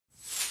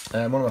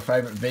One of my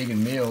favourite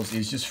vegan meals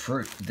is just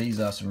fruit. These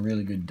are some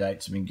really good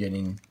dates I've been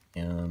getting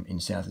in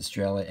South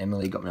Australia.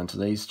 Emily got me onto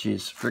these.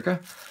 Cheers,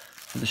 Fricka,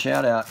 for the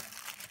shout out,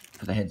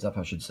 for the heads up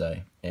I should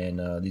say.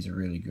 And these are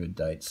really good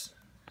dates.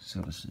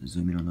 So let's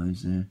zoom in on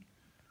those there.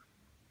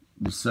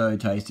 They're so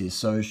tasty, they're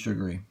so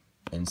sugary.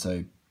 And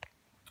so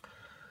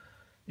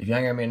if you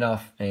hang around me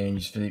enough and you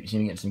seem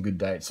to get some good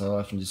dates, I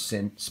often just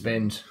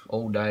spend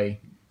all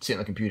day sitting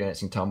on the computer,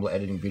 answering Tumblr,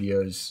 editing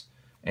videos,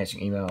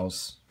 answering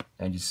emails,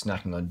 and just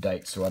snacking on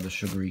dates or other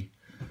sugary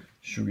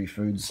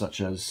foods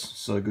such as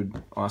so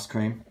good ice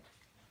cream,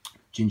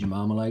 ginger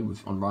marmalade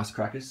on rice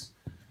crackers,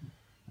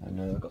 and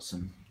I've got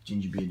some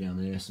ginger beer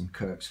down there, some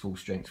Kirk's full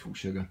strength, full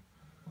sugar,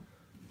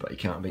 but you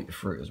can't beat the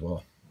fruit as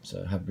well.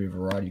 So have a bit of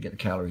variety to get the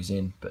calories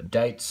in. But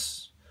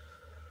dates,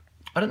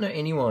 I don't know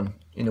anyone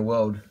in the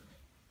world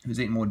who's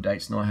eaten more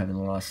dates than I have in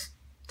the last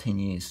 10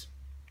 years.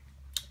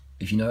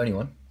 If you know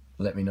anyone,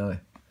 let me know.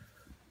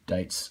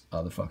 Dates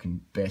are the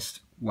fucking best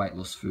weight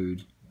loss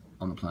food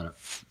on the planet.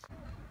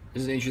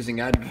 This is an interesting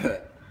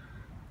advert.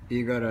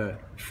 You got a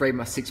free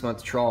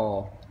 6-month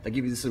trial. They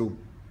give you this little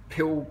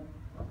pill,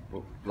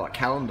 like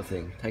calendar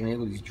thing, taking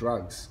all these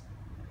drugs.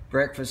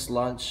 Breakfast,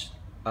 lunch,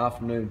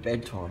 afternoon,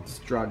 bedtime, it's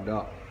drugged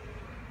up.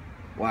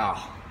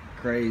 Wow,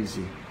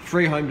 crazy.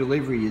 Free home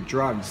delivery, your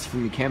drugs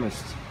from your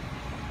chemist.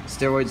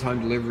 Steroids home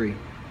delivery.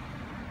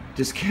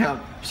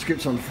 Discount,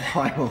 scripts on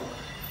file.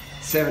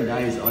 7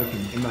 days open.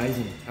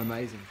 Amazing,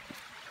 amazing.